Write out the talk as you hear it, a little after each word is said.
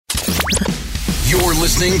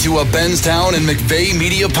listening to a Benstown and McVeigh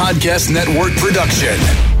Media Podcast Network production.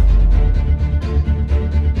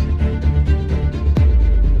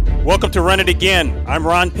 Welcome to Run It Again. I'm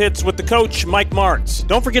Ron Pitts with the coach, Mike Martz.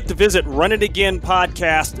 Don't forget to visit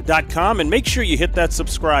runitagainpodcast.com and make sure you hit that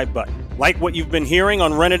subscribe button. Like what you've been hearing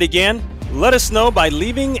on Run It Again? Let us know by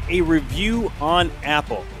leaving a review on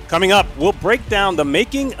Apple. Coming up, we'll break down the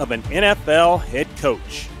making of an NFL head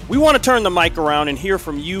coach. We want to turn the mic around and hear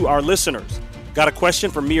from you, our listeners. Got a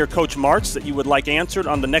question for me or Coach Martz that you would like answered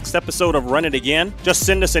on the next episode of Run It Again? Just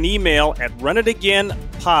send us an email at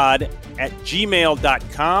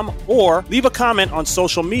runitagainpod@gmail.com or leave a comment on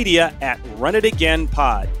social media at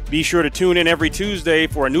runitagainpod. Be sure to tune in every Tuesday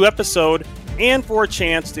for a new episode and for a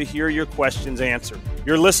chance to hear your questions answered.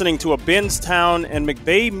 You're listening to a Benstown and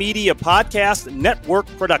McVeigh Media Podcast Network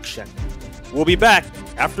production. We'll be back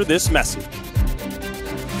after this message.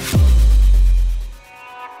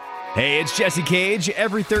 Hey, it's Jesse Cage.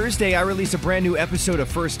 Every Thursday, I release a brand new episode of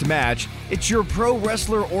First Match. It's your pro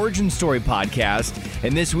wrestler origin story podcast.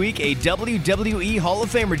 And this week, a WWE Hall of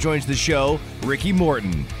Famer joins the show, Ricky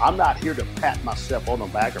Morton. I'm not here to pat myself on the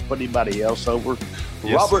back or put anybody else over.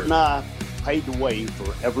 Yes, Robert sir. and I paved the way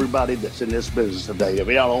for everybody that's in this business today. If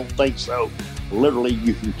y'all don't think so, literally,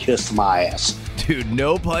 you can kiss my ass. Dude,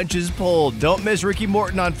 no punches pulled. Don't miss Ricky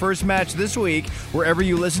Morton on First Match this week, wherever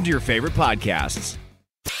you listen to your favorite podcasts.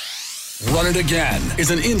 Run It Again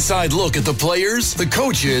is an inside look at the players, the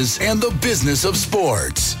coaches, and the business of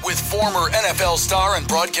sports with former NFL star and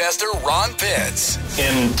broadcaster Ron Pitts.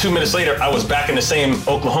 And 2 minutes later, I was back in the same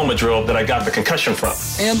Oklahoma drill that I got the concussion from.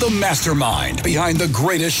 And the mastermind behind the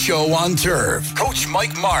greatest show on turf, Coach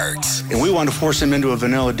Mike Martz. And we want to force him into a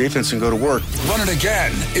vanilla defense and go to work. Run It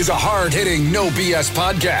Again is a hard-hitting, no BS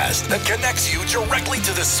podcast that connects you directly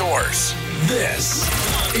to the source. This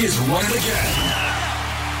is Run It Again.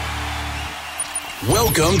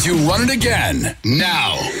 Welcome to Run It Again.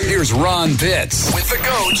 Now, here's Ron Pitts with the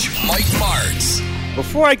coach, Mike Martz.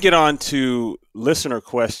 Before I get on to listener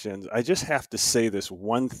questions, I just have to say this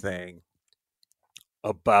one thing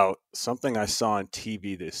about something I saw on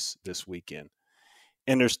TV this weekend.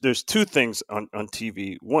 And there's two things on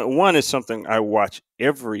TV. One is something I watch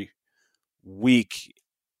every week,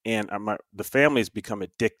 and the family has become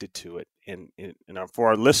addicted to it. And for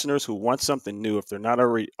our listeners who want something new, if they're not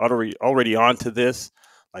already onto this,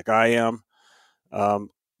 like I am,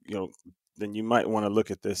 then you might want to look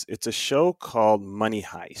at this. It's a show called Money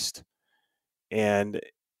Heist, and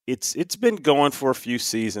it's been going for a few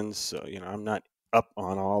seasons. So I'm not up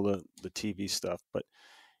on all the TV stuff, but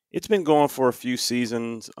it's been going for a few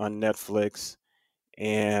seasons on Netflix,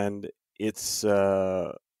 and it's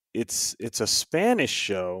a Spanish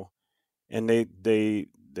show, and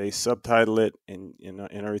they subtitle it and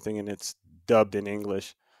everything, and it's dubbed in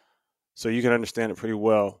English, so you can understand it pretty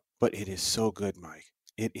well. But it is so good, Mike.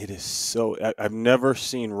 It is so. I've never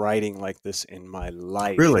seen writing like this in my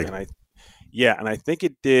life. Really? And I think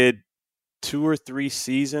it did 2 or 3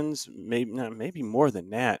 seasons, maybe more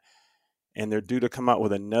than that. And they're due to come out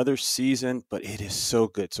with another season. But it is so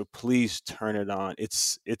good. So please turn it on.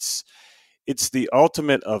 It's the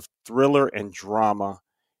ultimate of thriller and drama.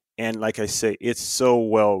 And like I say, it's so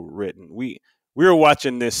well written. We were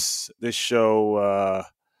watching this show.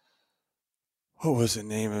 What was the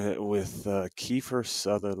name of it, with Kiefer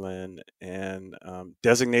Sutherland and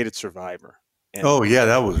Designated Survivor? And,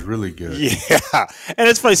 that was really good. Yeah, and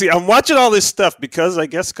it's funny. See, I'm watching all this stuff because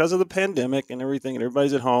of the pandemic and everything, and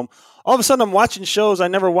everybody's at home. All of a sudden, I'm watching shows I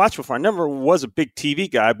never watched before. I never was a big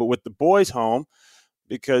TV guy, but with the boys home,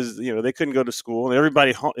 because they couldn't go to school and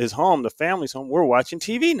everybody is home, the family's home, we're watching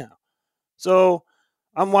TV now. So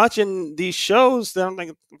I'm watching these shows that I'm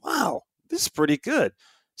like, wow, this is pretty good.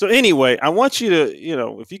 So anyway, I want you to,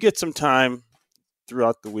 if you get some time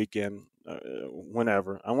throughout the weekend,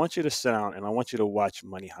 whenever, I want you to sit down and I want you to watch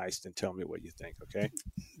Money Heist and tell me what you think, okay?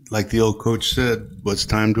 Like the old coach said, what's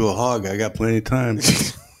time to a hog? I got plenty of time.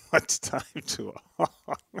 What's time to a hog?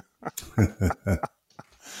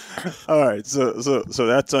 All right, so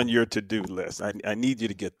that's on your to-do list. I need you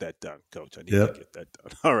to get that done, Coach. I need you to get that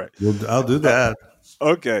done. All right. I'll do that.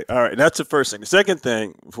 Okay, all right. That's the first thing. The second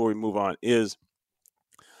thing, before we move on, is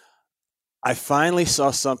I finally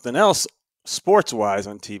saw something else sports-wise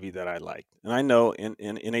on TV that I liked. And I know in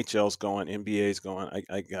NHL's going, NBA's going.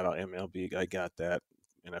 I got MLB. I got that.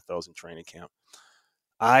 NFL's in training camp.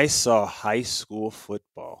 I saw high school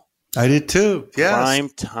football. I did too. Yes. Prime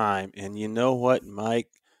time. And you know what, Mike?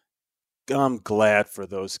 I'm glad for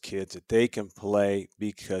those kids that they can play,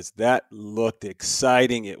 because that looked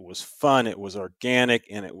exciting. It was fun. It was organic.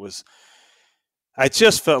 And I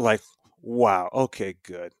just felt like, wow, okay,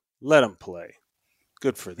 good. Let them play.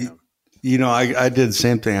 Good for them. I did the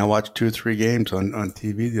same thing. I watched 2 or 3 games on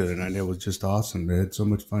TV the other night. It was just awesome. They had so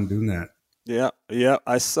much fun doing that. Yeah.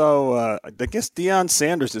 I saw. I guess Deion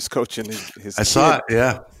Sanders is coaching his. I saw it.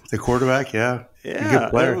 Yeah, the quarterback. Yeah, good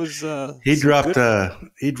player. It was. He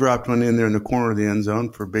dropped one in there in the corner of the end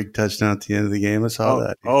zone for a big touchdown at the end of the game. I saw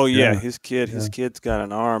that. Oh yeah, his kid's got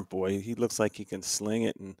an arm. Boy, he looks like he can sling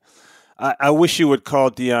it. And I wish you would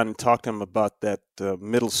call Deion and talk to him about that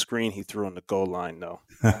middle screen he threw on the goal line. Though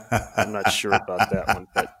I'm not sure about that one,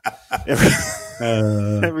 but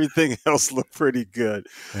everything else looked pretty good.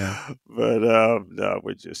 Yeah. But no,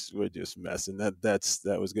 we're just messing.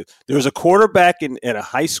 That was good. There was a quarterback at a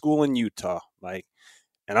high school in Utah, Mike,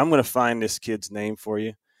 and I'm going to find this kid's name for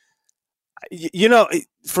you.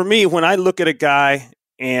 For me, when I look at a guy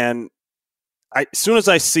and as soon as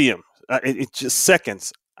I see him, it's just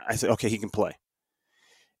seconds. I said, okay, he can play.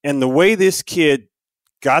 And the way this kid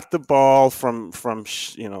got the ball from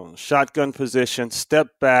shotgun position,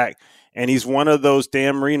 stepped back, and he's one of those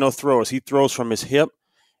Dan Marino throwers. He throws from his hip,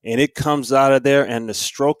 and it comes out of there, and the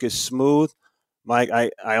stroke is smooth. Mike,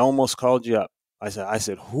 I almost called you up. I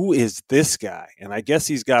said, who is this guy? And I guess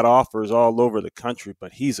he's got offers all over the country,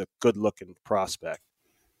 but he's a good-looking prospect.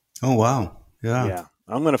 Oh, wow. Yeah. Yeah.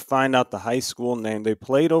 I'm going to find out the high school name. They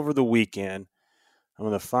played over the weekend. I'm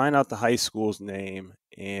going to find out the high school's name.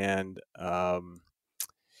 And, and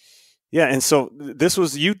so this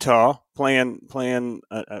was Utah playing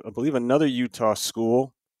I believe, another Utah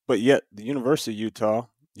school, but yet the University of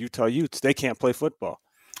Utah Utes, they can't play football.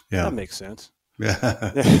 Yeah. That makes sense. Yeah.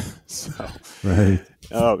 Right.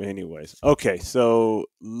 Oh, anyways. Okay, so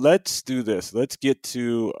let's do this. Let's get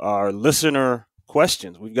to our listener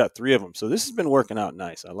questions. We've got 3 of them. So this has been working out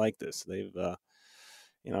nice. I like this. They've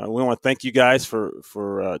we want to thank you guys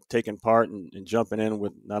for taking part and jumping in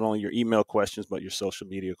with not only your email questions, but your social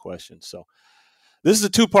media questions. So this is a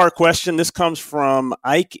 2-part question. This comes from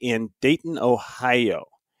Ike in Dayton, Ohio.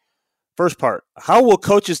 First part, how will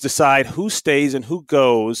coaches decide who stays and who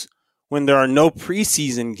goes when there are no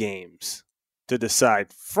preseason games to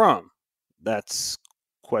decide from? That's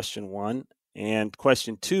question 1. And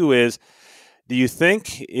question 2 is, do you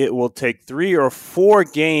think it will take 3 or 4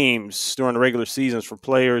 games during the regular seasons for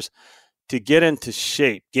players to get into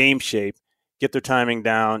game shape, get their timing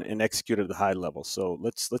down, and execute at the high level? So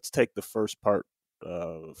let's take the first part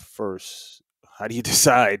first. How do you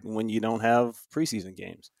decide when you don't have preseason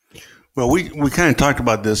games? Well, we kind of talked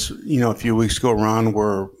about this, a few weeks ago, Ron,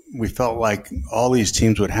 where we felt like all these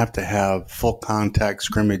teams would have to have full contact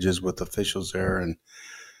scrimmages with officials there and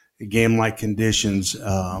game-like conditions.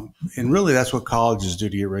 And really that's what colleges do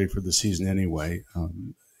to get ready for the season anyway.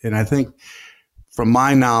 And I think from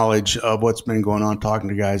my knowledge of what's been going on, talking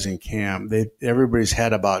to guys in camp, everybody's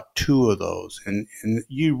had about 2 of those. And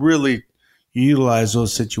you really utilize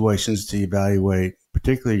those situations to evaluate,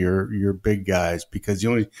 particularly your big guys, because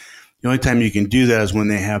the only time you can do that is when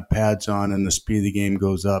they have pads on and the speed of the game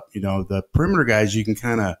goes up. The perimeter guys, you can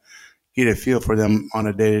kind of get a feel for them on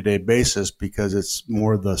a day-to-day basis because it's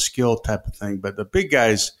more the skill type of thing. But the big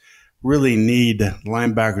guys really need,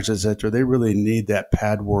 linebackers, et cetera, they really need that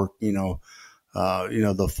pad work,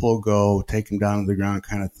 the full go, take them down to the ground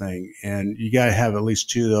kind of thing. And you got to have at least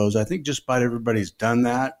 2 of those. I think just about everybody's done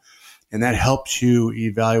that, and that helps you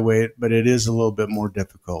evaluate, but it is a little bit more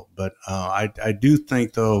difficult. But I do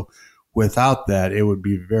think, though, without that, it would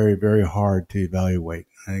be very, very hard to evaluate.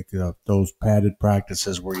 I think those padded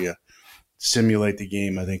practices where you simulate the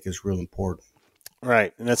game, I think, is real important.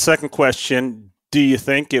 Right. And that second question, do you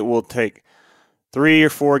think it will take 3 or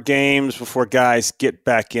 4 games before guys get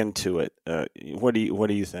back into it? What do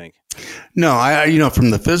you think? No, I from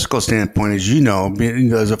the physical standpoint,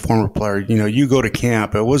 as a former player, you go to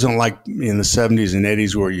camp. It wasn't like in the 70s and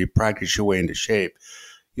 80s where you practice your way into shape.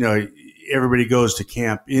 Everybody goes to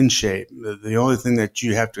camp in shape. The only thing that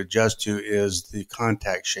you have to adjust to is the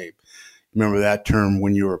contact shape. Remember that term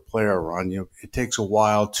when you were a player, Ron. It takes a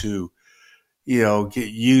while to, get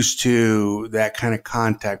used to that kind of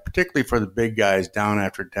contact, particularly for the big guys down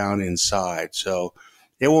after down inside. So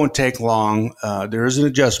it won't take long. There is an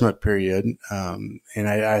adjustment period. And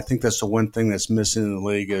I think that's the one thing that's missing in the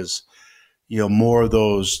league is, more of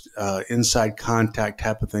those inside contact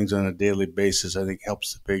type of things on a daily basis. I think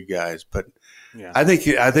helps the big guys. But yeah. I think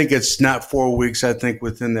it's not 4 weeks. I think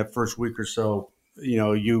within that first week or so,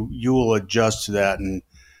 you will adjust to that, and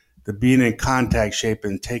the being in contact shape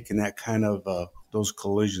and taking that kind of those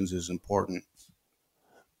collisions is important.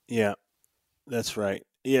 Yeah, that's right.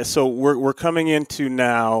 Yeah, so we're coming into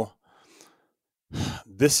now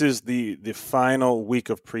this is the final week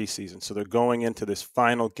of preseason. So they're going into this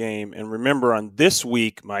final game. And remember, on this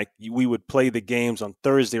week, Mike, we would play the games on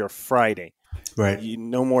Thursday or Friday. Right.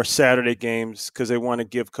 No more Saturday games because they want to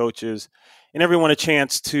give coaches and everyone a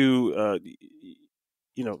chance to,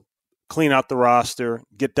 clean out the roster,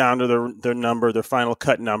 get down to their number, their final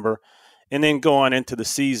cut number, and then go on into the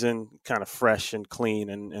season kind of fresh and clean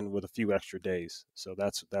and with a few extra days. So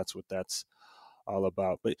that's what that's all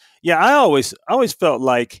about. But yeah, I always felt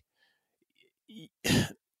like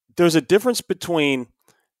there's a difference between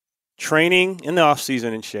training in the off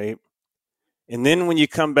season in shape, and then when you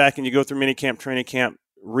come back and you go through minicamp, training camp,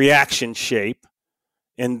 reaction shape,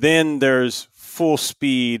 and then there's full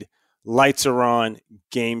speed, lights are on,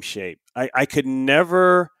 game shape. I could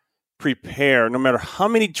never prepare, no matter how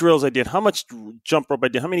many drills I did, how much jump rope I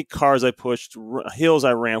did, how many cars I pushed, hills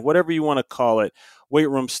I ran, whatever you want to call it, weight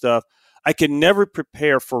room stuff. I could never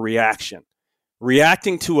prepare for reaction.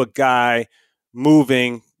 Reacting to a guy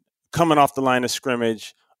moving, coming off the line of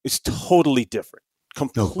scrimmage is totally different,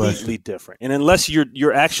 completely different. And unless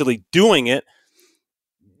you're actually doing it,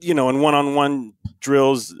 in one-on-one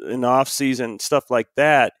drills in the off season, stuff like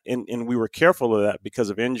that, and we were careful of that because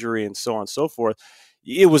of injury and so on and so forth,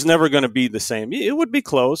 it was never going to be the same. It would be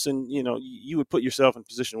close, and you would put yourself in a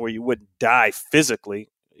position where you wouldn't die physically,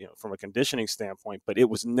 from a conditioning standpoint, but it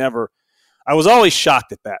was never. I was always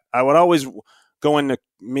shocked at that. I would always go into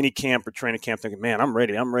mini camp or training camp thinking, man, I'm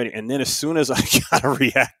ready. And then as soon as I got to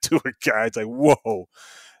react to a guy, it's like, whoa,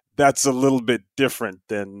 that's a little bit different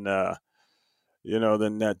than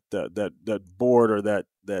than that board or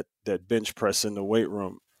that bench press in the weight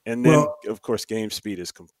room. And then, of course, game speed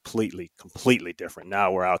is completely different.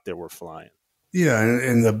 Now we're out there, we're flying. Yeah,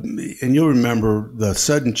 and you'll remember the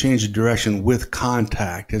sudden change of direction with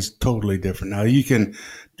contact is totally different. Now you can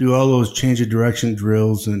do all those change of direction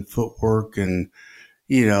drills and footwork and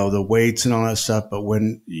the weights and all that stuff, but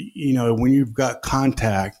when you've got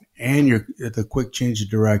contact and you're at the quick change of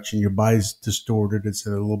direction, your body's distorted. It's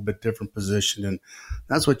in a little bit different position, and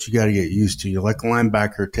that's what you got to get used to. You're like a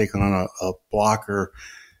linebacker taking on a blocker,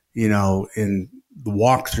 in the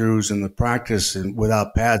walkthroughs and the practice and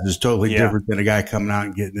without pads is totally different than a guy coming out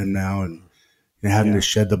and getting him now and having to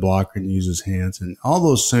shed the blocker and use his hands. And all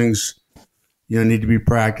those things, need to be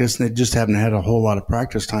practiced, and they just haven't had a whole lot of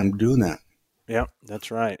practice time doing that. Yeah,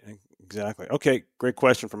 that's right. Exactly. Okay, great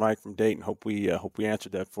question from Mike from Dayton. Hope we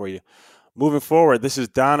answered that for you. Moving forward, this is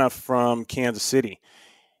Donna from Kansas City.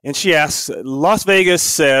 And she asks, Las Vegas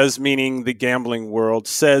says, meaning the gambling world,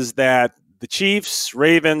 says that the Chiefs,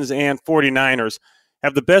 Ravens, and 49ers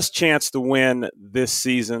have the best chance to win this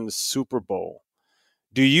season's Super Bowl.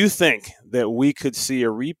 Do you think that we could see a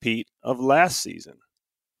repeat of last season?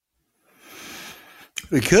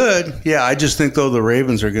 We could. Yeah, I just think, though, the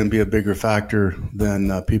Ravens are going to be a bigger factor than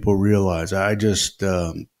people realize. I just,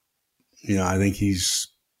 I think he's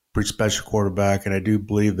a pretty special quarterback, and I do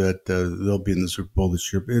believe that they'll be in the Super Bowl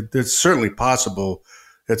this year. It's certainly possible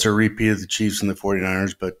it's a repeat of the Chiefs and the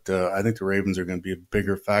 49ers, but I think the Ravens are going to be a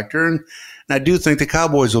bigger factor. And I do think the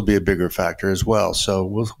Cowboys will be a bigger factor as well. So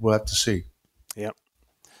we'll have to see. Yep.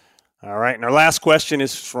 All right. And our last question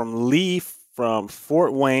is from Lee from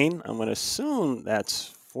Fort Wayne. I'm going to assume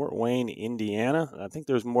that's Fort Wayne, Indiana. I think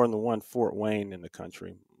there's more than one Fort Wayne in the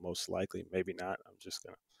country, most likely. Maybe not. I'm just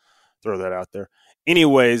going to throw that out there.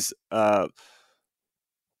 Anyways,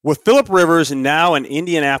 with Phillip Rivers now an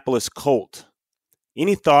Indianapolis Colt,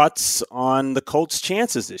 any thoughts on the Colts'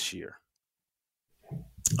 chances this year?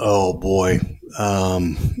 Oh, boy.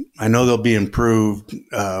 I know they'll be improved.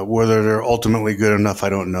 Whether they're ultimately good enough, I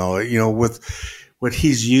don't know. With what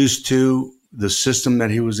he's used to, the system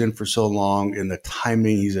that he was in for so long, and the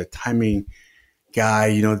timing, he's a timing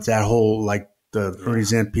guy. That whole, like, the Ernie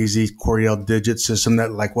Zampese, Cordell Digit system,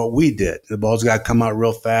 that like what we did. The ball's got to come out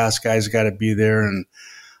real fast. Guys got to be there, and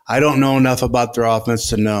I don't know enough about their offense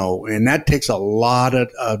to know, and that takes a lot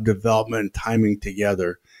of development and timing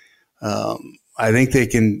together. I think they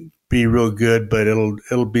can be real good, but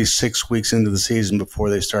it'll be 6 weeks into the season before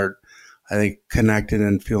they start, I think, connecting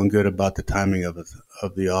and feeling good about the timing of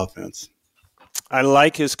the offense. I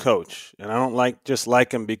like his coach, and I don't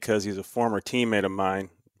like him because he's a former teammate of mine,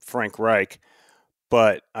 Frank Reich,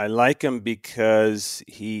 but I like him because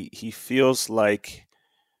he feels like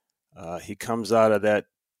he comes out of that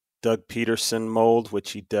Doug Peterson mold,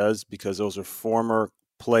 which he does because those are former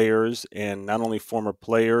players, and not only former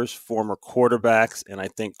players, former quarterbacks. And I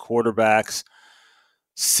think quarterbacks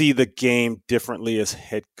see the game differently as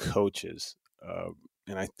head coaches.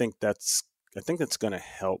 And I think that's going to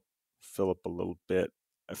help Phillip a little bit.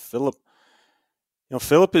 Phillip,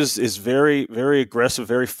 Philip is very, very aggressive,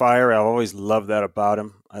 very fiery. I always love that about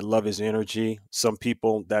him. I love his energy. Some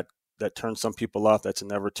people that turns some people off. That's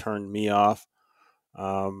never turned me off.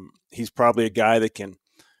 He's probably a guy that can,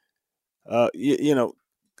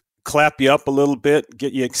 clap you up a little bit,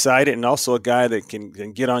 get you excited, and also a guy that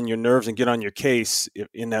can get on your nerves and get on your case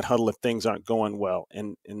in that huddle if things aren't going well.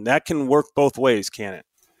 And that can work both ways, can it?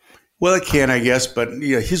 Well, it can, I guess, but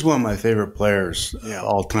he's one of my favorite players,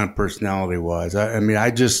 all-time personality-wise.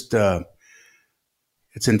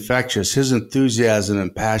 It's infectious. His enthusiasm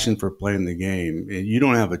and passion for playing the game. You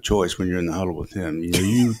don't have a choice when you're in the huddle with him.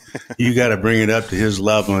 You got to bring it up to his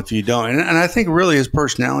level. If you don't, and I think really his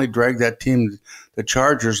personality dragged that team, the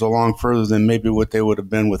Chargers, along further than maybe what they would have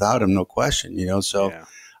been without him. No question. So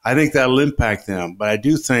I think that'll impact them. But I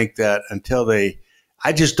do think that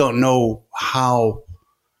I just don't know how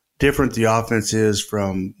different the offense is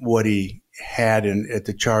from what he had at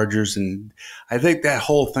the Chargers, and I think that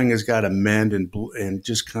whole thing has got to mend and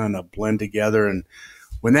just kind of blend together. And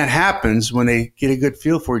when that happens, when they get a good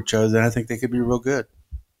feel for each other, then I think they could be real good.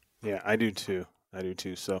 Yeah, I do too.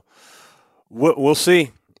 So we'll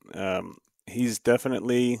see. He's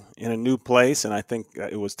definitely in a new place, and I think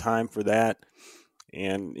it was time for that.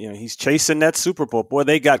 And he's chasing that Super Bowl. Boy,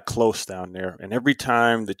 they got close down there, and every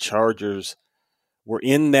time the Chargers were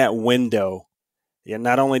in that window,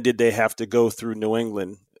 not only did they have to go through New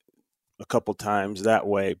England a couple times that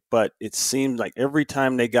way, but it seemed like every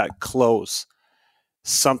time they got close,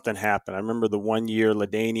 something happened. I remember the one year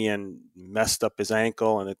LaDainian messed up his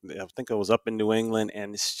ankle, and I think it was up in New England,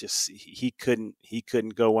 and it's just he couldn't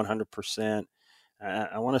go 100%.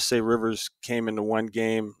 I want to say Rivers came into one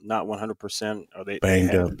game not 100%. Or they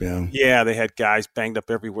banged up, yeah, they had guys banged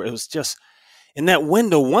up everywhere. It was just in that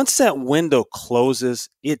window. Once that window closes,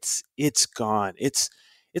 it's gone. It's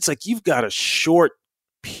like you've got a short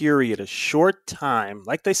period, a short time,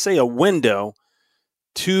 like they say, a window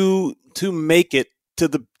to make it to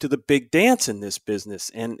the big dance in this business.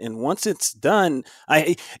 And once it's done,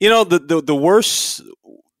 the worst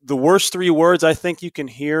three words I think you can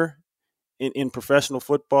hear in professional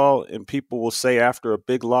football, and people will say after a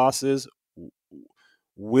big loss is,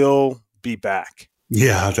 "We'll be back."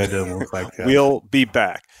 Yeah, that doesn't work like that. We'll be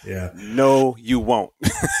back. Yeah. No, you won't.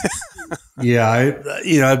 Yeah,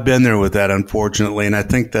 I've been there with that, unfortunately, and I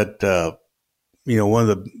think that one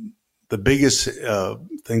of the biggest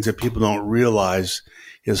things that people don't realize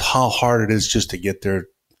is how hard it is just to get there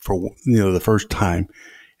for the first time,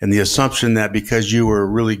 and the assumption that because you were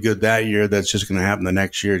really good that year, that's just going to happen the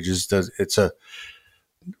next year.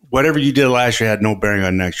 Whatever you did last year had no bearing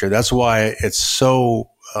on next year. That's why it's so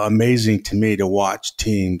amazing to me to watch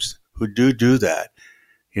teams who do that.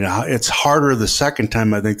 It's harder the second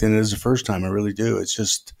time, I think, than it is the first time. I really do. It's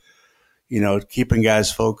just, keeping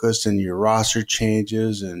guys focused, and your roster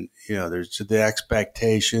changes, and, there's the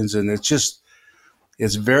expectations, and it's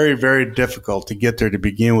very, very difficult to get there to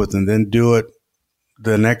begin with and then do it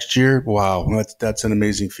the next year. Wow. That's an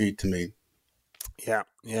amazing feat to me. Yeah,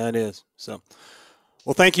 it is. So,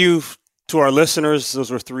 well, thank you to our listeners. Those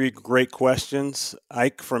were three great questions.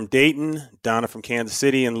 Ike from Dayton, Donna from Kansas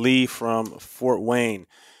City, and Lee from Fort Wayne.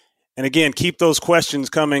 And again, keep those questions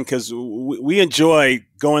coming, because we enjoy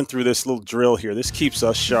going through this little drill here. This keeps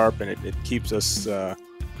us sharp, and it keeps us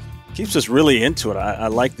really into it. I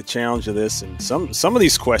like the challenge of this, and some of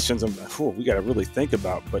these questions we got to really think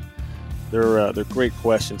about, but they're great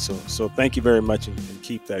questions. So thank you very much, and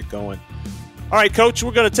keep that going. All right, Coach,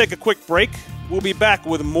 we're going to take a quick break. We'll be back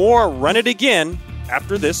with more Run It Again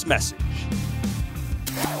after this message.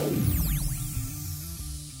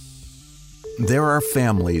 There are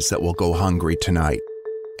families that will go hungry tonight.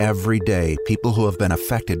 Every day, people who have been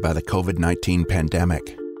affected by the COVID-19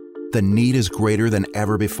 pandemic. The need is greater than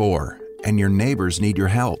ever before, and your neighbors need your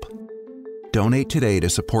help. Donate today to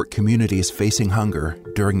support communities facing hunger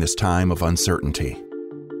during this time of uncertainty.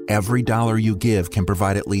 Every dollar you give can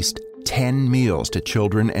provide at least 10 meals to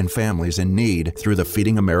children and families in need through the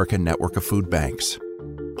Feeding America network of food banks.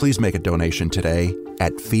 Please make a donation today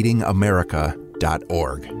at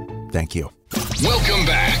feedingamerica.org. Thank you. Welcome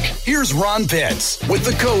back. Here's Ron Pitts with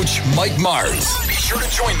the coach, Mike Martz. Be sure to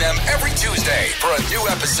join them every Tuesday for a new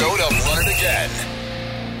episode of Run It Again.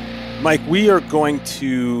 Mike, we are going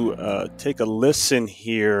to take a listen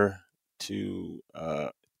here to a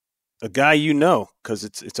guy because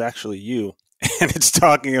it's actually you. And it's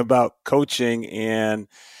talking about coaching and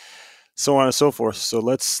so on and so forth. So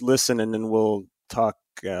let's listen, and then we'll talk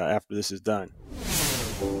after this is done.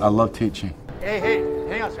 I love teaching. Hey,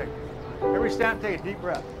 hang on a second. Every step, take a deep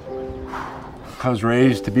breath. I was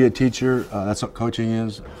raised to be a teacher. That's what coaching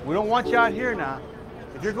is. We don't want you out here now.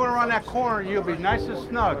 If you're going around that corner, you'll be nice and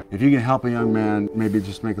snug. If you can help a young man maybe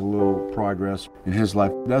just make a little progress in his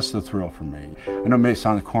life, that's the thrill for me. I know it may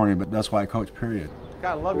sound corny, but that's why I coach, period.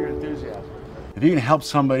 Gotta love your enthusiasm. If you can help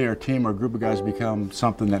somebody or a team or a group of guys become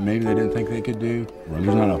something that maybe they didn't think they could do, well,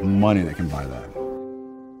 there's not enough money that can buy that.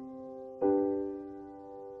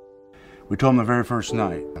 We told them the very first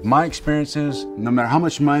night, my experience is no matter how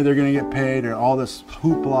much money they're going to get paid or all this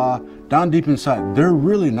hoopla, down deep inside, they're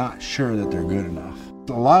really not sure that they're good enough.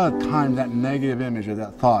 A lot of times that negative image or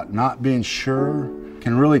that thought, not being sure,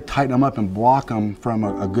 can really tighten them up and block them from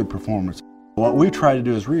a good performance. What we try to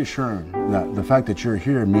do is reassure them that the fact that you're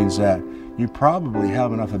here means that you probably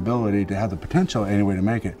have enough ability to have the potential anyway to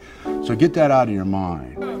make it. So get that out of your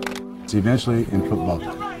mind. So eventually in football,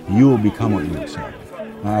 you will become what you accept.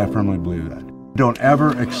 I firmly believe that. Don't ever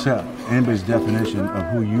accept anybody's definition of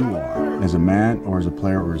who you are as a man or as a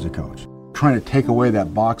player or as a coach. Trying to take away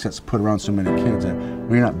that box that's put around so many kids that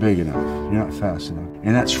well, you're not big enough, you're not fast enough.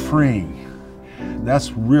 And that's freeing.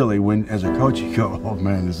 That's really when, as a coach, you go, oh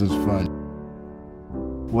man, this is fun.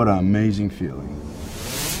 What an amazing feeling.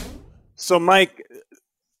 So, Mike,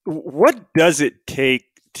 what does it take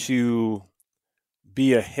to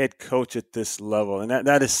be a head coach at this level? And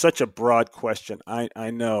that is such a broad question, I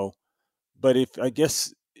know. But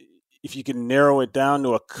if you can narrow it down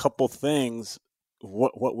to a couple things,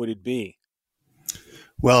 what would it be?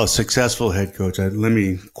 Well, a successful head coach. Let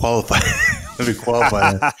me qualify. Let me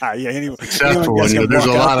qualify that. Yeah, anyone, successful one. There's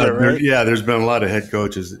a lot of right? There's been a lot of head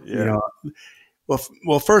coaches. Yeah.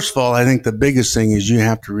 Well, first of all, I think the biggest thing is you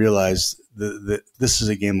have to realize that this is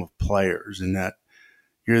a game of players, and that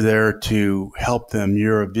you're there to help them.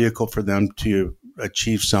 You're a vehicle for them to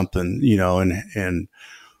achieve something. And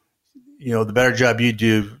the better job you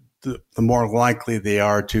do, the more likely they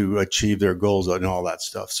are to achieve their goals and all that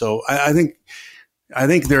stuff. So I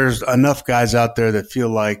think there's enough guys out there that feel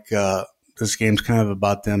like this game's kind of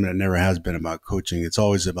about them, and it never has been about coaching. It's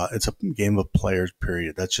a game of players,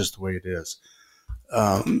 period. That's just the way it is.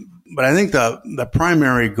 But I think the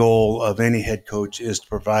primary goal of any head coach is to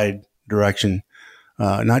provide direction,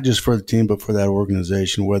 not just for the team, but for that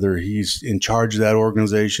organization, whether he's in charge of that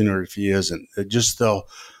organization or if he isn't. Just the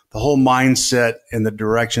whole mindset and the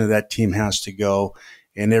direction of that team has to go,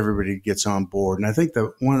 and everybody gets on board. And I think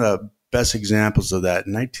that one of the best examples of that,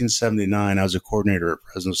 in 1979, I was a coordinator at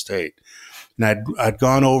Fresno State. And I'd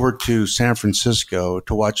gone over to San Francisco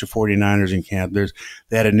to watch the 49ers in camp.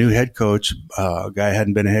 They had a new head coach, a guy who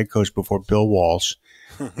hadn't been a head coach before, Bill Walsh.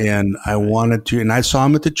 And I saw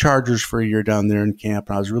him at the Chargers for a year down there in camp,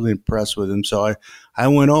 and I was really impressed with him. So I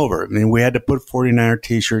went over. I mean, we had to put 49er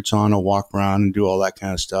T-shirts on and walk around and do all that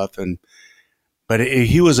kind of stuff. But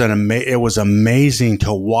it was amazing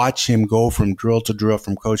to watch him go from drill to drill,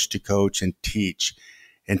 from coach to coach, and teach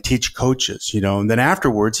coaches, And then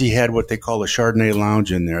afterwards, he had what they call a Chardonnay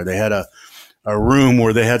lounge in there. They had a room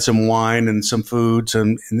where they had some wine and some foods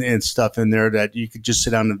and stuff in there that you could just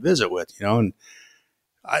sit down and visit with, And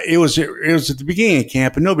it was at the beginning of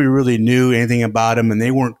camp, and nobody really knew anything about them, and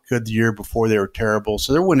they weren't good the year before. They were terrible,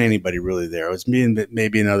 so there wasn't anybody really there. It was me and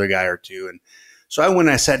maybe another guy or two. And so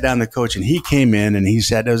I sat down with the coach, and he came in and he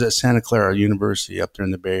said, it was at Santa Clara University up there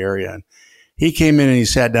in the Bay Area, and he came in and he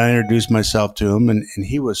sat down, introduced myself to him, and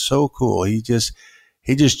he was so cool. He just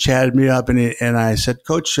chatted me up, and I said,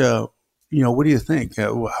 Coach, what do you think?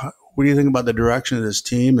 What do you think about the direction of this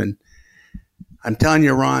team? And I'm telling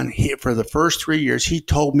you, Ron, for the first 3 years, he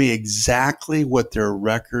told me exactly what their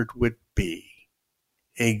record would be.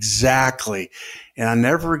 Exactly. And I'll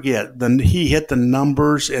never forget, he hit the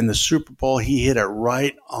numbers in the Super Bowl. He hit it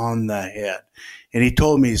right on the head. And he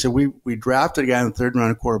told me, he said, we drafted a guy in the third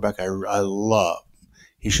round quarterback I love.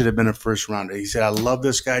 He should have been a first rounder. He said, I love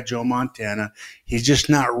this guy, Joe Montana. He's just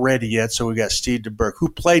not ready yet. So we got Steve DeBerk, who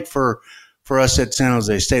played for us at San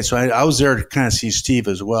Jose State. So I was there to kind of see Steve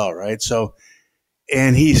as well, right? So,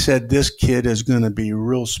 and he said, this kid is going to be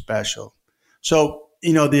real special. So,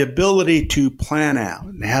 the ability to plan out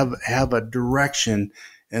and have a direction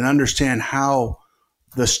and understand how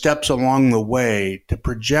the steps along the way to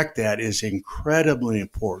project that is incredibly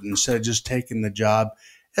important, instead of just taking the job,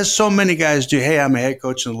 as so many guys do. Hey, I'm a head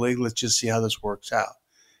coach in the league. Let's just see how this works out.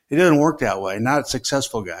 It doesn't work that way. Not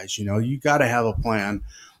successful guys. You got to have a plan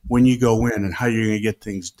when you go in and how you're going to get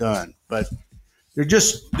things done. But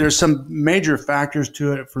there's some major factors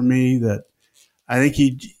to it for me that I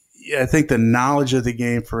think the knowledge of the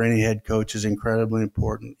game for any head coach is incredibly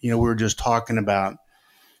important. We were just talking about,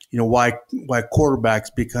 why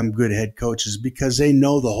quarterbacks become good head coaches, because they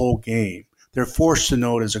know the whole game. They're forced to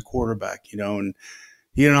know it as a quarterback, and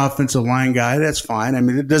you're an offensive line guy, that's fine. I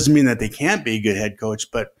mean, it doesn't mean that they can't be a good head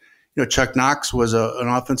coach, but Chuck Knox was an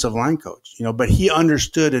offensive line coach, but he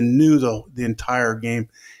understood and knew the entire game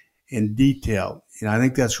in detail. I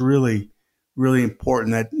think that's really, really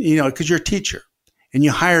important that, because you're a teacher and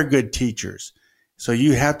you hire good teachers. So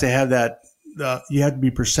you have to have that, you have to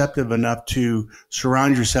be perceptive enough to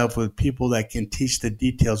surround yourself with people that can teach the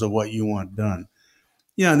details of what you want done.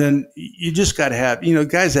 And then you just got to have,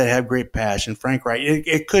 guys that have great passion. Frank Wright,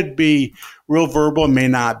 it could be real verbal, it may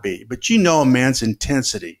not be, but a man's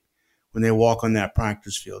intensity when they walk on that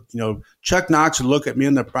practice field. Chuck Knox would look at me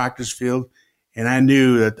on the practice field, and I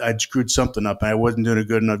knew that I'd screwed something up and I wasn't doing a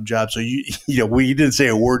good enough job. So you didn't say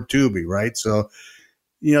a word to me, right? So,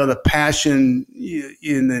 the passion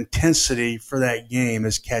and the intensity for that game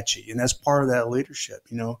is catchy, and that's part of that leadership,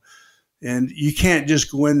 and you can't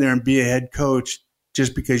just go in there and be a head coach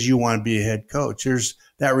just because you want to be a head coach. There's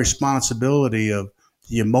that responsibility of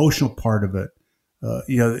the emotional part of it.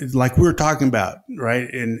 Like we were talking about, right?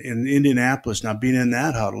 In Indianapolis, now being in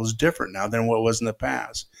that huddle is different now than what was in the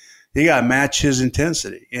past. You got to match his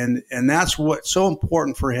intensity. And that's what's so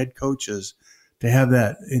important for head coaches, to have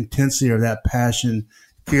that intensity or that passion,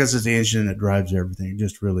 because it's the engine that drives everything. It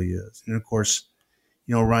just really is. And of course,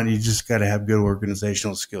 Ron, you just got to have good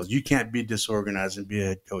organizational skills. You can't be disorganized and be a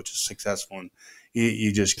head coach successful. And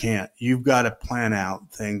you just can't. You've got to plan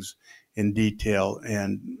out things in detail.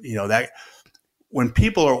 And, that when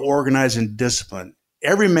people are organized and disciplined,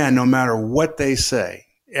 every man, no matter what they say,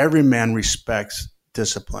 every man respects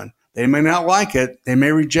discipline. They may not like it. They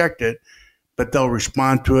may reject it, but they'll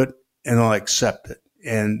respond to it and they'll accept it.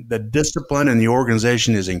 And the discipline and the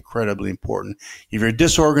organization is incredibly important. If you're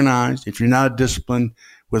disorganized, if you're not disciplined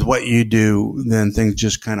with what you do, then things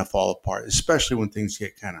just kind of fall apart, especially when things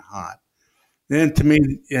get kind of hot. Then to me,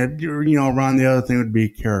 Ron, the other thing would be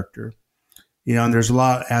character. And there's a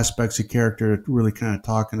lot of aspects of character that really kind of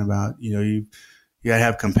talking about, you got to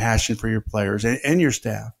have compassion for your players and your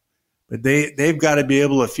staff. But they've got to be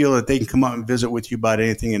able to feel that they can come up and visit with you about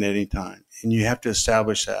anything at any time. And you have to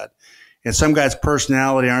establish that. And some guys'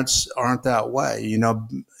 personality aren't that way.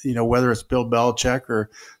 Whether it's Bill Belichick or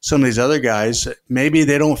some of these other guys, maybe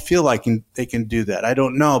they don't feel like they can do that. I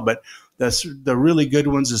don't know, but the really good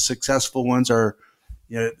ones, the successful ones are,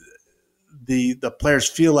 the players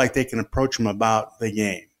feel like they can approach them about the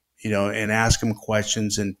game, and ask them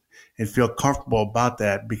questions and feel comfortable about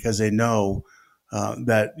that, because they know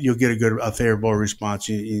that you'll get a favorable response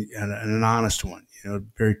and an honest one,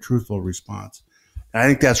 very truthful response. And I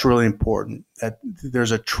think that's really important, that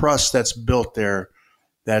there's a trust that's built there.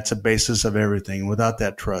 That's a basis of everything. Without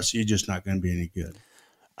that trust, you're just not going to be any good.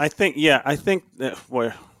 I think that,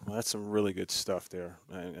 well, that's some really good stuff there.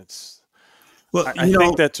 I think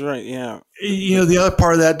that's right. Yeah. The other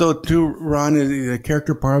part of that though too, Ron, is the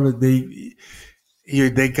character part of it.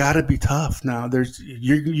 They got to be tough. Now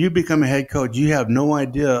you become a head coach. You have no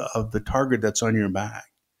idea of the target that's on your back.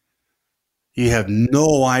 You have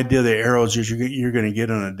no idea the arrows you're going to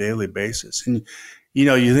get on a daily basis. And,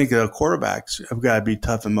 you think the quarterbacks have got to be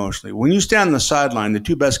tough emotionally. When you stand on the sideline, the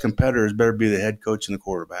two best competitors better be the head coach and the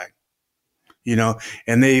quarterback.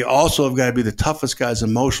 And they also have got to be the toughest guys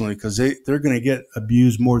emotionally, because they're going to get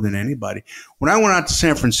abused more than anybody. When I went out to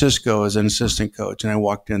San Francisco as an assistant coach, and I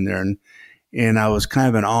walked in there and I was kind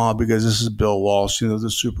of in awe, because this is Bill Walsh, the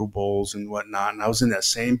Super Bowls and whatnot. And I was in that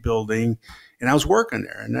same building and I was working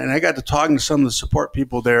there. And I got to talking to some of the support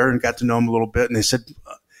people there and got to know them a little bit. And I said,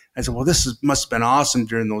 well, must have been awesome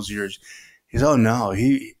during those years. He said, oh, no.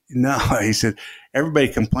 He said, everybody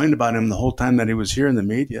complained about him the whole time that he was here in the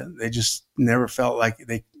media. They just never felt like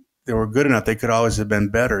they were good enough. They could always have been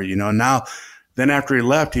better, Now, then after he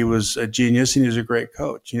left, he was a genius and he was a great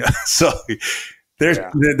coach, So there's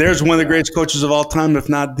one of the greatest coaches of all time, if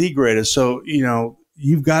not the greatest. So,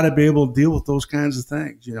 you've got to be able to deal with those kinds of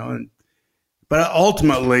things, But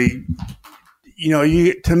ultimately,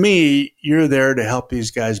 to me, you're there to help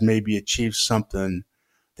these guys maybe achieve something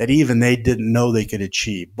that even they didn't know they could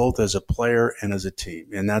achieve, both as a player and as a team.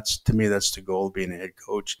 And to me, that's the goal of being a head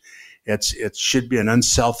coach. It should be an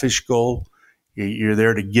unselfish goal. You're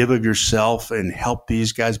there to give of yourself and help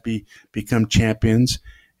these guys become champions.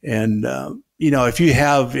 And,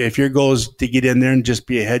 if your goal is to get in there and just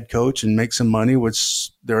be a head coach and make some money, which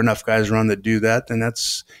there are enough guys around that do that, then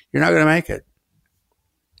you're not going to make it.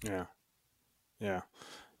 Yeah. Yeah.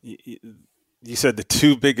 You said the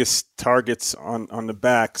two biggest targets on the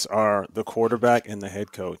backs are the quarterback and the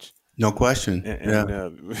head coach. No question.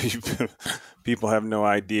 People have no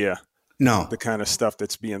idea. No, the kind of stuff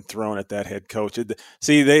that's being thrown at that head coach.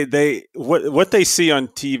 See, what they see on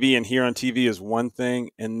TV and hear on TV is one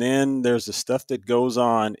thing, and then there's the stuff that goes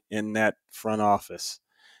on in that front office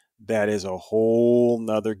that is a whole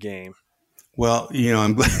nother game. Well,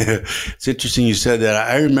 I'm glad. It's interesting you said that.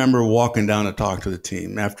 I remember walking down to talk to the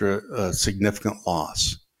team after a significant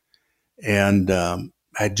loss. And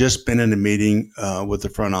I'd just been in a meeting with the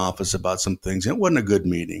front office about some things. It wasn't a good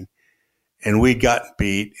meeting. And we got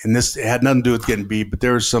beat. And this had nothing to do with getting beat, but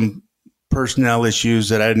there were some personnel issues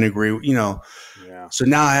that I didn't agree with, Yeah. So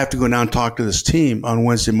now I have to go down and talk to this team on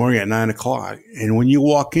Wednesday morning at 9:00. And when you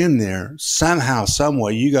walk in there, somehow,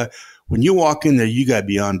 someway, when you walk in there, you got to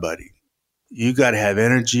be on, buddy. You got to have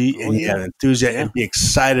energy and you got to enthusiasm and be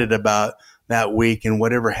excited about that week, and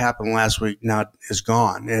whatever happened last week now is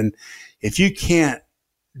gone. And if you can't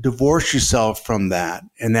divorce yourself from that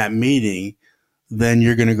and that meeting, then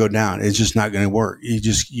you're going to go down. It's just not going to work.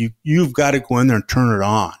 You've got to go in there and turn it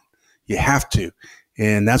on. You have to.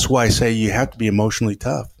 And that's why I say you have to be emotionally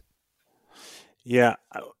tough. Yeah.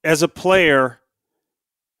 As a player,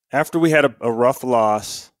 after we had a rough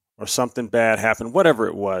loss or something bad happened, whatever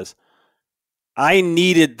it was, I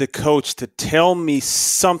needed the coach to tell me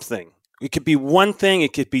something. It could be one thing.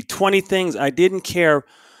 It could be 20 things. I didn't care.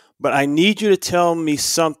 But I need you to tell me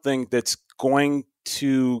something that's going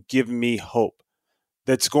to give me hope,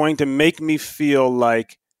 that's going to make me feel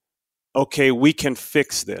like, okay, we can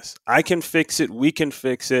fix this. I can fix it. We can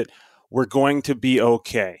fix it. We're going to be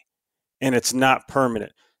okay. And it's not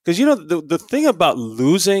permanent. Because, the thing about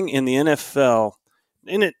losing in the NFL,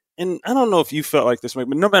 and I don't know if you felt like this, but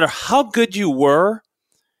no matter how good you were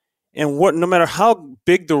and no matter how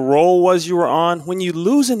big the role was you were on, when you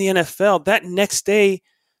lose in the NFL, that next day,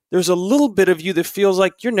 there's a little bit of you that feels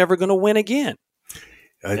like you're never going to win again.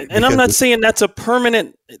 And I'm not saying that's a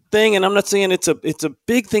permanent thing, and I'm not saying it's a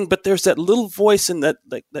big thing, but there's that little voice in that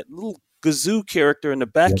little Gazoo character in the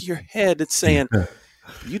back of your head that's saying,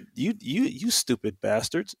 you stupid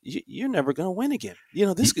bastards, you're never going to win again.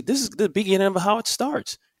 This is the beginning of how it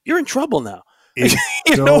starts. You're in trouble now. It's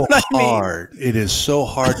hard. It is so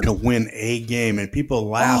hard to win a game, and people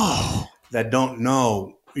laugh that don't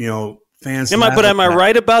know. Fans. Am I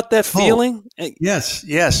right about that feeling? Yes.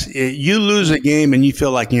 You lose a game and you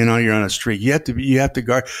feel like you're on a streak. You have to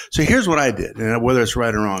guard. So here's what I did, and whether it's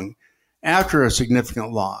right or wrong, after a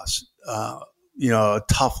significant loss, a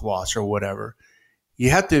tough loss or whatever,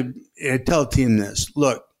 you have to tell a team this: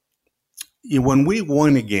 look, when we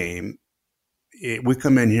win a game, we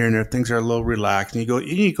come in here and things are a little relaxed, and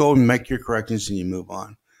you go and make your corrections and you move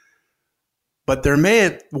on. But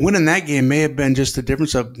winning that game may have been just the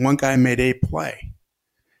difference of one guy made a play.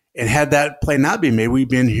 And had that play not been made, we'd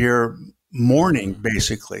been here mourning,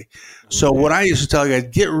 basically. So what I used to tell guys,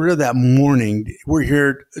 get rid of that mourning. We're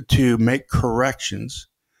here to make corrections,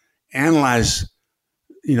 analyze,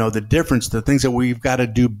 the difference, the things that we've got to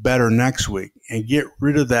do better next week, and get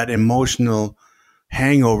rid of that emotional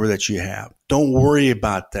hangover that you have. Don't worry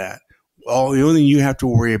about that. The only thing you have to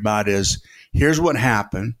worry about is, here's what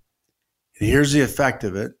happened. Here's the effect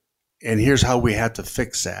of it, and here's how we have to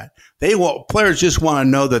fix that. Players just want to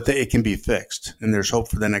know that it can be fixed, and there's hope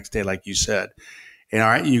for the next day, like you said. And all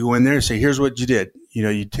right, you go in there and say, here's what you did.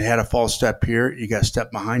 You had a false step here. You got a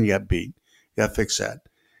step behind. You got beat. You got to fix that.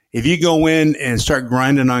 If you go in and start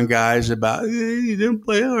grinding on guys about, you didn't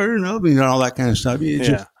play hard enough, all that kind of stuff,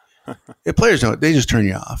 the players don't. They just turn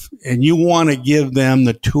you off. And you want to give them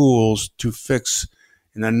the tools to fix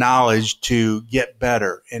and the knowledge to get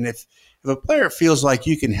better. And if a player feels like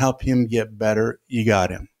you can help him get better, you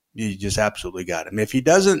got him. You just absolutely got him. If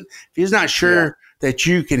he's not sure that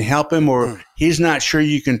you can help him, or he's not sure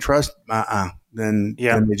you can trust, then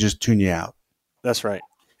they just tune you out. That's right.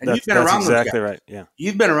 And you've been around those guys. Exactly right. Yeah.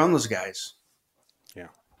 You've been around those guys. Yeah.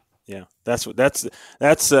 Yeah. That's what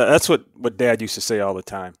Dad used to say all the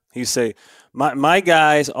time. He'd say, my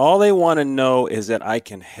guys, all they want to know is that I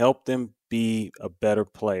can help them be a better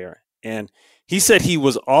player. And he said he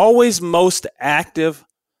was always most active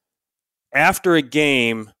after a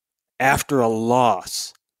game, after a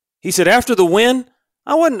loss. He said after the win,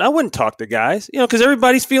 I wouldn't talk to guys, because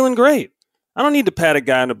everybody's feeling great. I don't need to pat a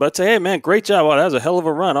guy on the butt, say, hey, man, great job. Oh, that was a hell of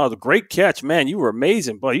a run. Oh, the great catch. Man, you were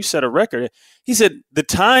amazing. Boy, you set a record. He said the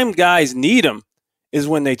time guys need them is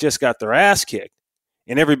when they just got their ass kicked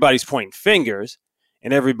and everybody's pointing fingers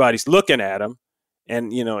and everybody's looking at them.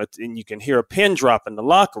 And, and you can hear a pin drop in the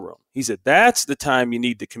locker room. He said, that's the time you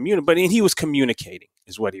need to communicate. But he was communicating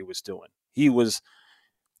is what he was doing. He was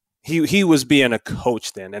being a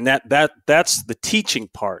coach then. And that's the teaching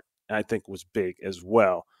part, I think, was big as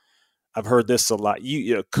well. I've heard this a lot.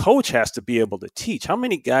 A coach has to be able to teach. How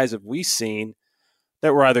many guys have we seen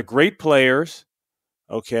that were either great players,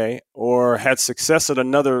 or had success at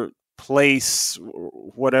another place,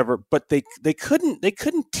 whatever, but they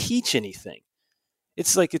couldn't teach anything.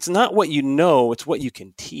 it's like it's not what you know, it's what you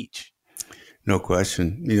can teach. No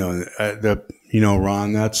question.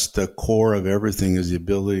 Ron, that's the core of everything, is the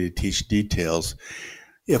ability to teach details.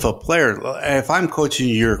 If I'm coaching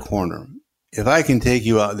your corner, if I can take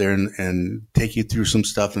you out there and take you through some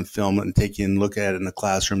stuff and film it and take you and look at it in the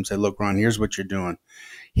classroom and say, look, Ron, here's what you're doing.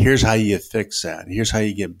 Here's how you fix that. Here's how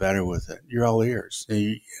you get better with it. You're all ears.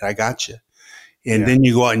 I got you. And then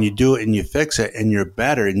you go out and you do it and you fix it and you're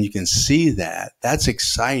better and you can see that. That's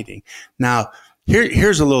exciting. Now,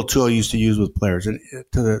 here's a little tool I used to use with players. And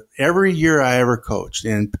every year I ever coached,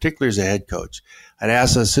 and particularly as a head coach, I'd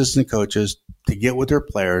ask the assistant coaches to get with their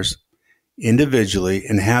players individually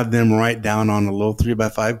and have them write down on a little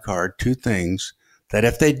 3x5 card 2 things that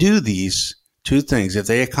if they do these 2 things, if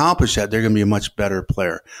they accomplish that, they're going to be a much better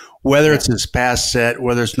player. Whether it's this pass set,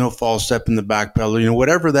 whether it's no false step in the back pedal,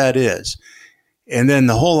 whatever that is. And then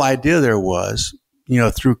the whole idea there was,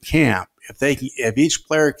 through camp, if each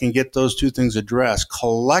player can get those 2 things addressed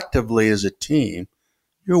collectively as a team,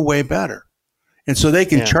 you're way better. And so they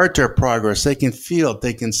can chart their progress. They can feel it.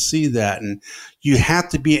 They can see that. And you have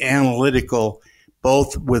to be analytical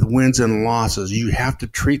both with wins and losses. You have to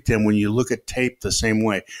treat them when you look at tape the same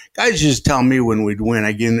way. Guys just tell me when we'd win.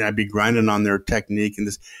 Again, I'd be grinding on their technique and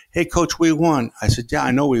this, hey, coach, we won. I said, yeah,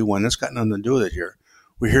 I know we won. That's got nothing to do with it here.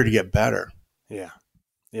 We're here to get better. Yeah.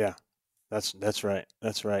 That's right.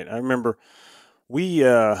 That's right. I remember we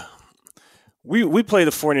played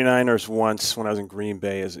the 49ers once when I was in Green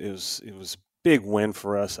Bay. It was a big win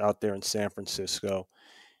for us out there in San Francisco.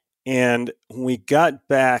 And when we got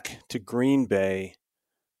back to Green Bay,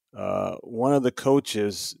 one of the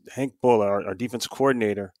coaches, Hank Buller, our defense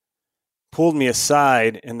coordinator, pulled me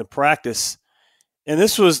aside in the practice. And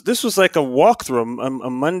this was like a walkthrough, a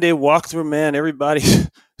Monday walkthrough, man. Everybody's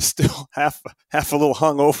still half a little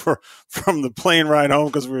hungover from the plane ride home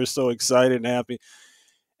because we were so excited and happy.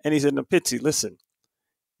 And he said, no, Pitsy, listen,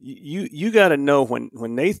 you got to know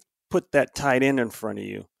when they put that tight end in front of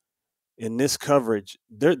you in this coverage,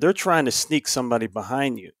 they're trying to sneak somebody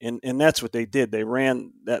behind you. And that's what they did. They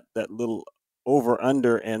ran that little over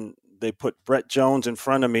under and they put Brett Jones in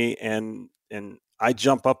front of me and I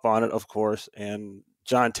jump up on it, of course, and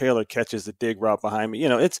John Taylor catches the dig route behind me.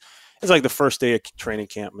 It's like the first day of training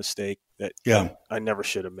camp mistake that I never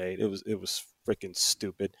should have made. It was freaking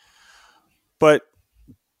stupid. But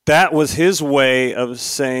that was his way of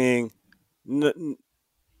saying,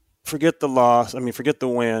 forget the loss. I mean, forget the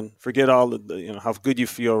win. Forget all the how good you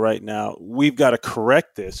feel right now. We've got to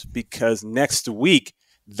correct this because next week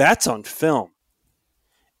that's on film,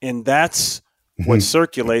 and that's what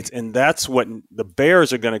circulates, and that's what the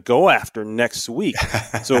Bears are going to go after next week.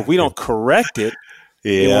 So if we don't correct it,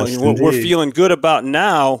 what we're feeling good about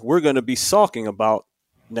now, we're going to be sulking about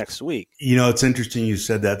next week. It's interesting you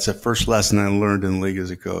said that's the first lesson I learned in the league as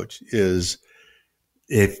a coach is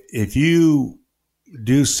if you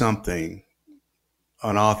do something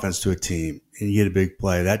on offense to a team and you get a big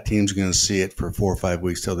play, that team's going to see it for 4 or 5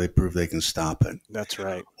 weeks till they prove they can stop it. That's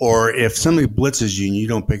right. Or if somebody blitzes you and you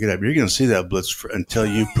don't pick it up, you're going to see that blitz until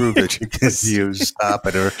you prove that you can stop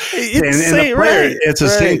it. Or it's the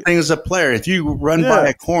same thing as a player. If you run by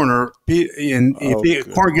a corner and if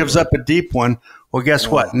the corner gives up a deep one, well, guess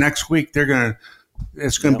what? Next week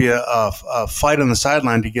it's going to be a fight on the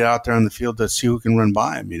sideline to get out there on the field to see who can run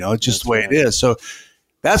by him. It's just the way it is. So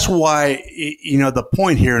that's why, the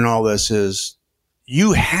point here in all this is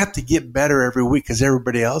you have to get better every week because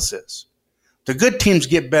everybody else is. The good teams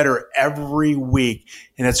get better every week,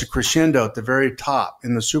 and it's a crescendo at the very top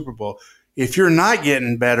in the Super Bowl. If you're not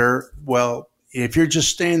getting better, well, if you're just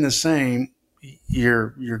staying the same,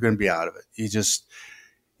 you're going to be out of it.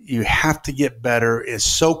 You have to get better. It's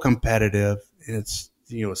so competitive. It's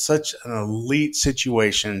such an elite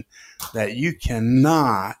situation that you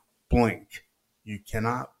cannot blink. You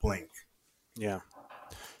cannot blink. Yeah.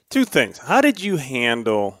 2 things. How did you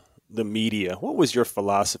handle the media? What was your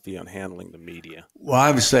philosophy on handling the media? Well,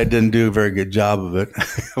 obviously I didn't do a very good job of it.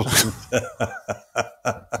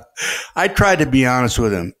 I tried to be honest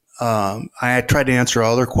with him. I tried to answer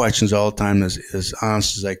all their questions all the time as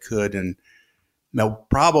honest as I could, and that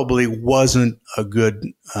probably wasn't a good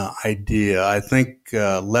idea. I think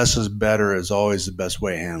less is better is always the best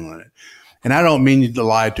way of handling it. And I don't mean to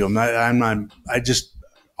lie to them. I just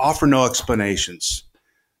offer no explanations.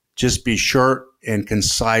 Just be short and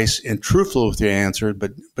concise and truthful with your answer,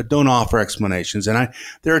 but don't offer explanations. And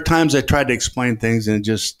there are times I tried to explain things and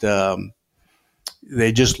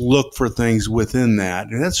they just look for things within that,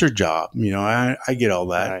 and that's their job. I get all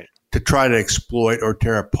that, right, to try to exploit or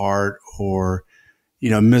tear apart or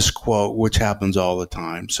misquote, which happens all the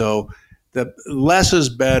time. So the less is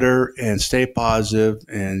better, and stay positive.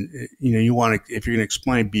 And you want to, if you're going to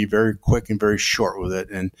explain, be very quick and very short with it.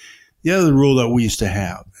 And the other rule that we used to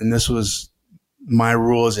have, and this was my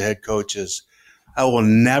rule as a head coach, is I will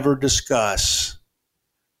never discuss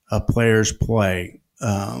a player's play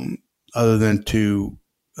other than to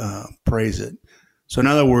praise it. So in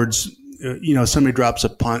other words, somebody drops a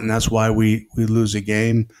punt and that's why we lose a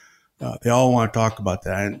game. They all want to talk about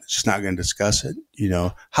that. I'm just not going to discuss it.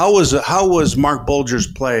 How was Mark Bulger's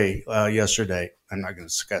play yesterday? I'm not going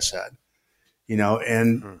to discuss that.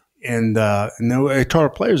 And I told our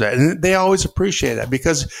players that, and they always appreciate that,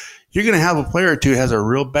 because you're going to have a player or two who has a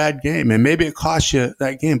real bad game, and maybe it costs you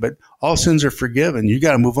that game, but all sins are forgiven. You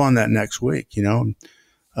got to move on that next week. You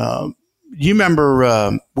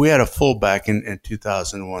remember we had a fullback in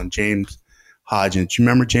 2001, James Hodgins. You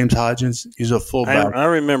remember James Hodgins? He's a fullback. I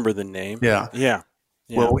remember the name. Yeah.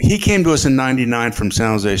 Well, he came to us in '99 from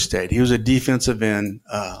San Jose State. He was a defensive end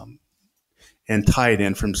and tight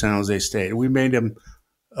end from San Jose State. We made him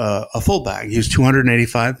a fullback. He was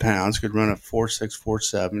 285 pounds, could run a 4.6,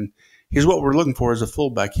 4.7. He's what we're looking for as a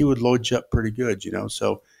fullback. He would load you up pretty good,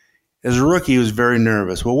 So as a rookie, he was very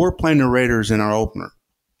nervous. Well, we're playing the Raiders in our opener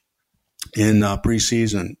in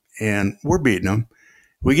preseason, and we're beating them.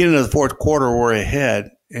 We get into the fourth quarter, we're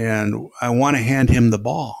ahead, and I want to hand him the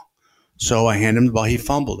ball. So I hand him the ball. He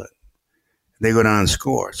fumbled it. They go down and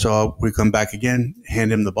score. So we come back again,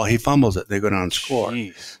 hand him the ball. He fumbles it. They go down and score.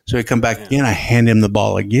 Jeez. So we come back again. I hand him the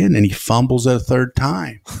ball again, and he fumbles it a third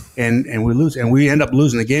time. And we lose. And we end up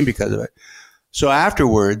losing the game because of it. So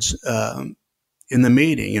afterwards, in the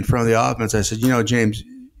meeting in front of the offense, I said, James,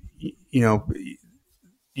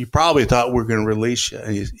 you probably thought we're going to release you.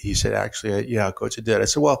 And he said, actually, yeah, Coach, I did. I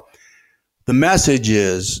said, well, the message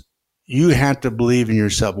is you have to believe in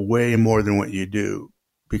yourself way more than what you do,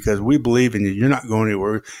 because we believe in you. You're not going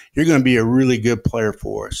anywhere. You're going to be a really good player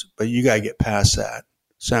for us, but you got to get past that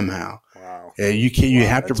somehow. Wow. You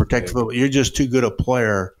have to protect football. You're just too good a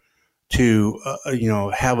player to,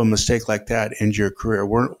 have a mistake like that end your career.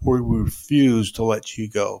 We refuse to let you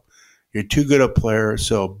go. You're too good a player,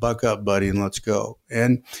 so buck up, buddy, and let's go.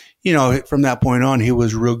 And, from that point on, he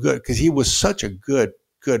was real good because he was such a good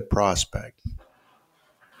prospect.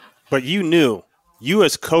 But you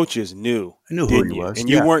as coaches knew. I knew who he was. And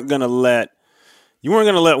you weren't going to let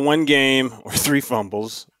one game or 3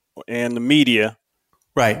 fumbles and the media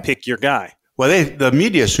pick your guy. Well, the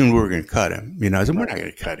media assumed we were going to cut him. I said, we're not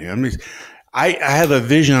going to cut him. I have a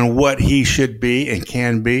vision on what he should be and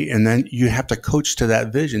can be, and then you have to coach to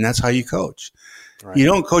that vision. That's how you coach. Right. You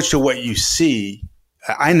don't coach to what you see.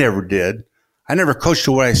 I never did. I never coached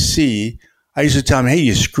to what I see. I used to tell him, hey,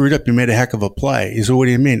 you screwed up. You made a heck of a play. He said, what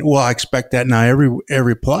do you mean? Well, I expect that now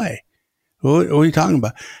every play. What are you talking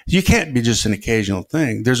about? You can't be just an occasional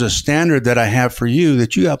thing. There's a standard that I have for you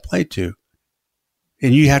that you got to play to.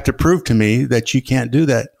 And you have to prove to me that you can't do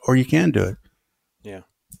that or you can do it. Yeah.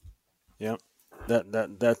 Yeah.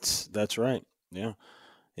 That's right. Yeah.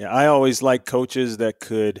 Yeah. I always liked coaches that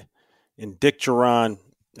could, and Dick Duran,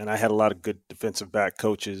 and I had a lot of good defensive back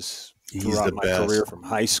coaches throughout my career, from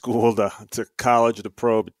high school to college to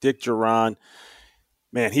pro. But Dick Duran,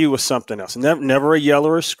 man, he was something else. Never a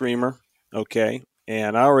yeller or screamer, okay?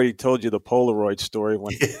 And I already told you the Polaroid story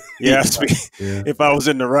when he asked me if I was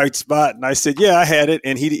in the right spot. And I said, yeah, I had it.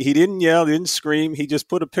 And he didn't yell, didn't scream. He just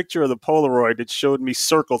put a picture of the Polaroid that showed me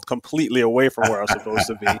circled completely away from where I was supposed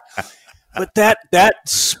to be. But that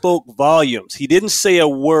spoke volumes. He didn't say a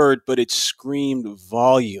word, but it screamed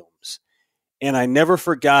volumes. And I never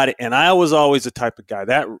forgot it. And I was always the type of guy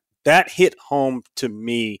that hit home to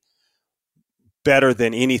me better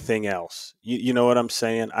than anything else. You know what I'm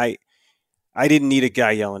saying? I didn't need a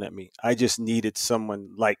guy yelling at me. I just needed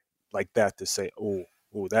someone like that to say, oh,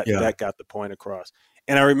 that got the point across.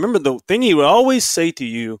 And I remember the thing he would always say to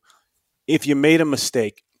you, if you made a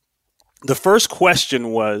mistake, the first question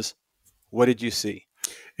was, what did you see?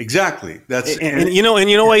 Exactly. And you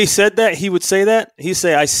know why he said that? He would say that. He'd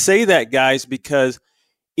say, I say that, guys, because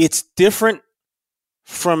it's different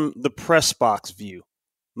from the press box view.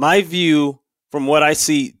 My view from what I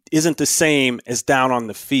see isn't the same as down on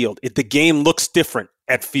the field. The game looks different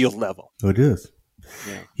at field level. It is.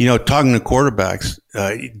 Yeah. Talking to quarterbacks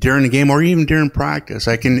during the game or even during practice,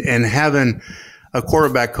 and having a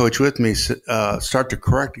quarterback coach with me start to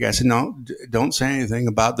correct the guy. I said, no, don't say anything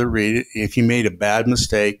about the read. If you made a bad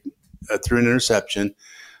mistake through an interception,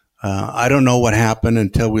 I don't know what happened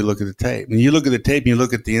until we look at the tape. And you look at the tape and you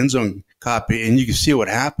look at the end zone copy and you can see what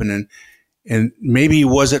happened. And maybe he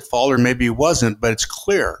was at fault or maybe he wasn't, but it's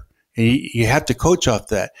clear. And you have to coach off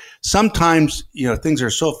that. Sometimes, things are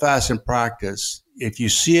so fast in practice, if you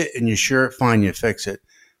see it and you're sure, fine, you fix it.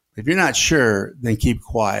 If you're not sure, then keep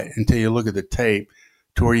quiet until you look at the tape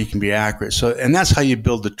to where you can be accurate. So, and that's how you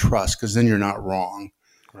build the trust, because then you're not wrong.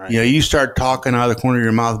 Right. You start talking out of the corner of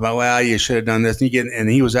your mouth about, well, you should have done this, and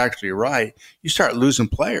he was actually right. You start losing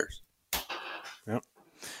players. Yep.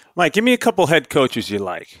 Mike, give me a couple head coaches you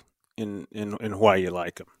like and why you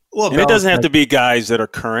like them. Well, it doesn't have to be guys that are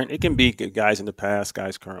current. It can be guys in the past,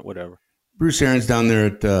 guys current, whatever. Bruce Arians down there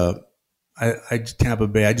at Tampa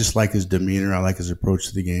Bay, I just like his demeanor. I like his approach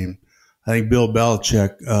to the game. I think Bill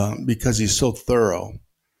Belichick, because he's so thorough,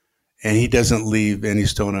 and he doesn't leave any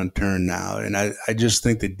stone unturned now. And I just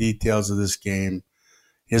think the details of this game,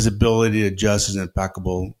 his ability to adjust is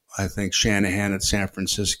impeccable. I think Shanahan at San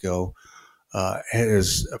Francisco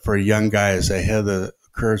is, for a young guy, is ahead of the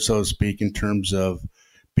curve, so to speak, in terms of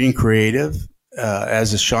being creative,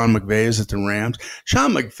 as is Sean McVay is at the Rams.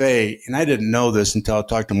 Sean McVay, and I didn't know this until I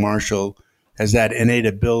talked to Marshall, has that innate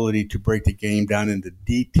ability to break the game down into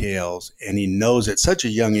details, and he knows at such a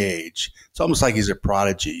young age. It's almost like he's a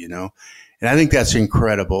prodigy, And I think that's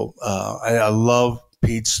incredible. I love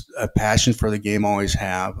Pete's passion for the game, always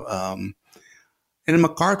have. And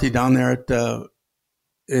McCarthy down there at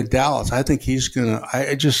Dallas, I think he's going to –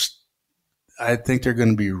 I think they're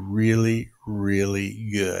going to be really,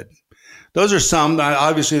 really good. Those are some.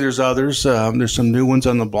 Obviously, there's others. There's some new ones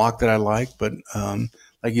on the block that I like, but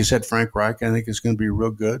like you said, Frank Reich, I think is going to be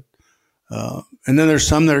real good. And then there's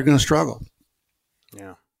some that are going to struggle.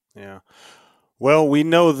 Yeah. Well, we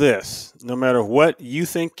know this. No matter what you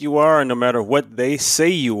think you are and no matter what they say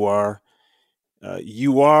you are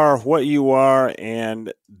what you are,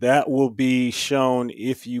 and that will be shown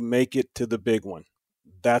if you make it to the big one.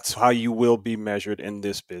 That's how you will be measured in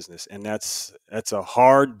this business. And that's a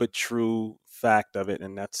hard but true fact of it,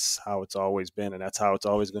 and that's how it's always been, and that's how it's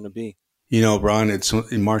always going to be. Ron,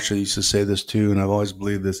 Marshall used to say this too, and I've always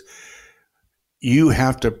believed this. You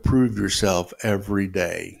have to prove yourself every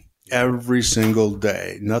day, every single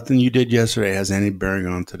day. Nothing you did yesterday has any bearing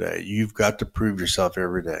on today. You've got to prove yourself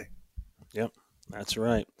every day. Yep, that's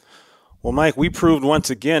right. Well, Mike, we proved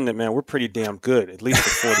once again that, man, we're pretty damn good, at least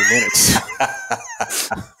for 40 minutes.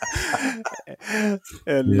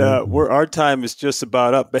 And our time is just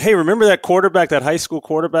about up. But, hey, remember that quarterback, that high school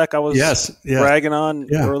quarterback I was bragging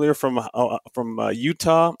on earlier from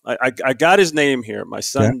Utah? I got his name here. My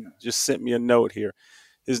son just sent me a note here.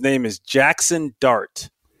 His name is Jackson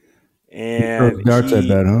Dart. And darts at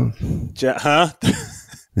that, huh?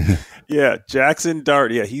 Yeah, Jackson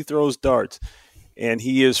Dart. Yeah, he throws darts. And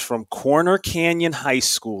he is from Corner Canyon High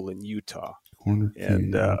School in Utah.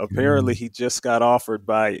 Apparently he just got offered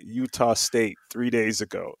by Utah State 3 days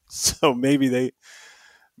ago. So maybe they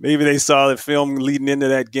saw the film leading into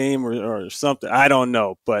that game or something. I don't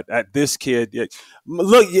know. But this kid,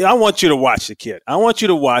 look, I want you to watch the kid. I want you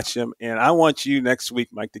to watch him, and I want you next week,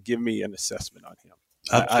 Mike, to give me an assessment on him.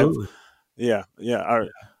 Absolutely.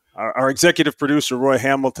 Our executive producer, Roy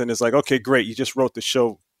Hamilton, is like, okay, great. You just wrote the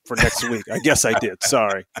show for next week. I guess I did.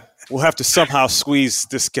 Sorry. We'll have to somehow squeeze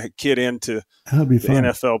this kid into the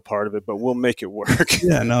NFL part of it, but we'll make it work.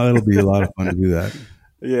 Yeah, no, it'll be a lot of fun to do that.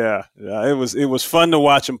 Yeah, it was fun to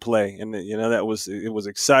watch him play, and it was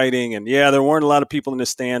exciting. And there weren't a lot of people in the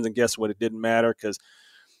stands, and guess what? It didn't matter because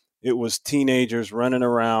it was teenagers running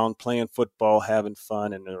around, playing football, having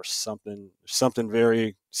fun, and there was something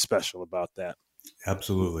very special about that.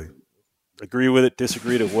 Absolutely. Agree with it,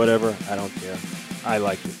 disagree with it, whatever. I don't care. I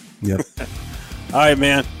liked it. Yep. All right,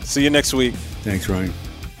 man. See you next week. Thanks, Ryan.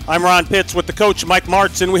 I'm Ron Pitts with the coach, Mike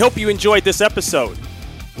Martz, and we hope you enjoyed this episode.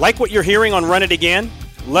 Like what you're hearing on Run It Again?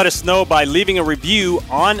 Let us know by leaving a review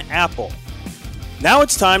on Apple. Now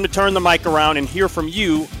it's time to turn the mic around and hear from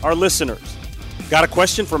you, our listeners. Got a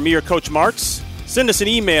question for me or Coach Martz? Send us an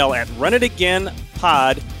email at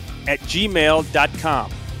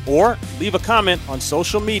runitagainpod@gmail.com or leave a comment on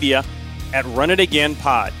social media at Run It Again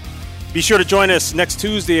Pod. Be sure to join us next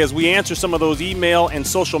Tuesday as we answer some of those email and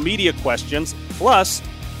social media questions. Plus,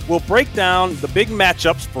 we'll break down the big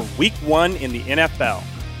matchups for Week 1 in the NFL.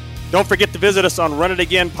 Don't forget to visit us on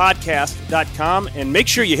runitagainpodcast.com and make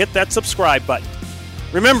sure you hit that subscribe button.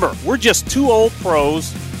 Remember, we're just two old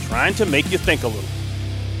pros trying to make you think a little.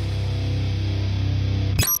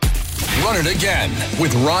 Run It Again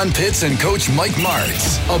with Ron Pitts and Coach Mike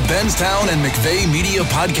Martz, a Benstown and McVay Media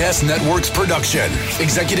Podcast Network's production.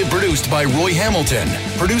 Executive produced by Roy Hamilton,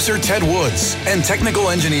 producer Ted Woods, and technical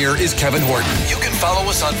engineer is Kevin Horton. You can follow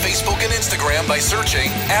us on Facebook and Instagram by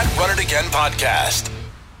searching @Run It Again Podcast.